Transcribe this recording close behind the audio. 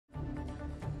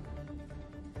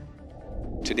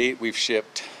To date, we've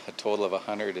shipped a total of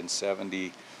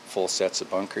 170 full sets of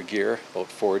bunker gear, about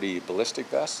 40 ballistic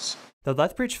vests. The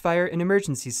Lethbridge Fire and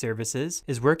Emergency Services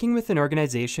is working with an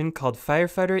organization called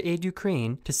Firefighter Aid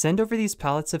Ukraine to send over these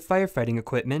pallets of firefighting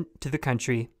equipment to the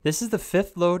country. This is the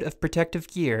 5th load of protective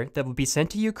gear that will be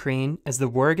sent to Ukraine as the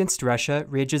war against Russia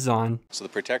rages on. So the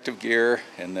protective gear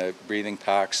and the breathing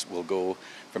packs will go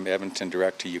from Edmonton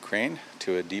direct to Ukraine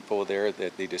to a depot there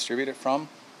that they distribute it from.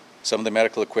 Some of the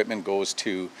medical equipment goes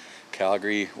to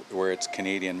Calgary, where it's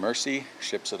Canadian Mercy,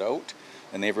 ships it out.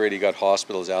 And they've already got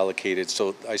hospitals allocated.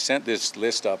 So I sent this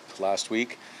list up last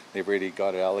week. They've already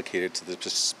got it allocated to the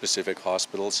specific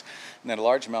hospitals. And then a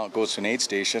large amount goes to an aid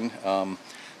station. A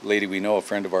lady we know, a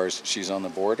friend of ours, she's on the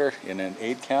border in an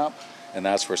aid camp, and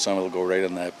that's where some will go right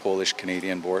on the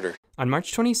Polish-Canadian border. On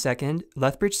March 22nd,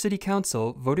 Lethbridge City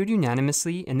Council voted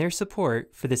unanimously in their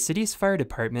support for the city's fire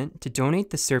department to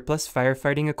donate the surplus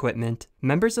firefighting equipment.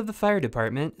 Members of the fire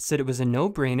department said it was a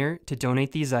no-brainer to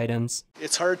donate these items.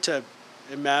 It's hard to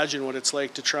imagine what it's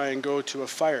like to try and go to a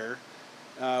fire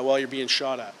while you're being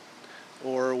shot at,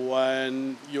 or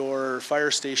when your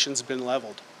fire station's been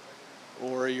leveled,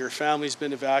 or your family's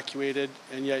been evacuated,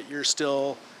 and yet you're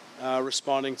still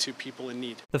responding to people in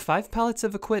need. The 5 pallets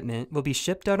of equipment will be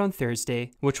shipped out on Thursday,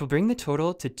 which will bring the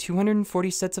total to 240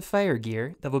 sets of fire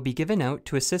gear that will be given out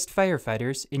to assist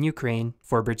firefighters in Ukraine.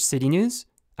 For Bridge City News,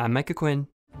 I'm Micah Quinn.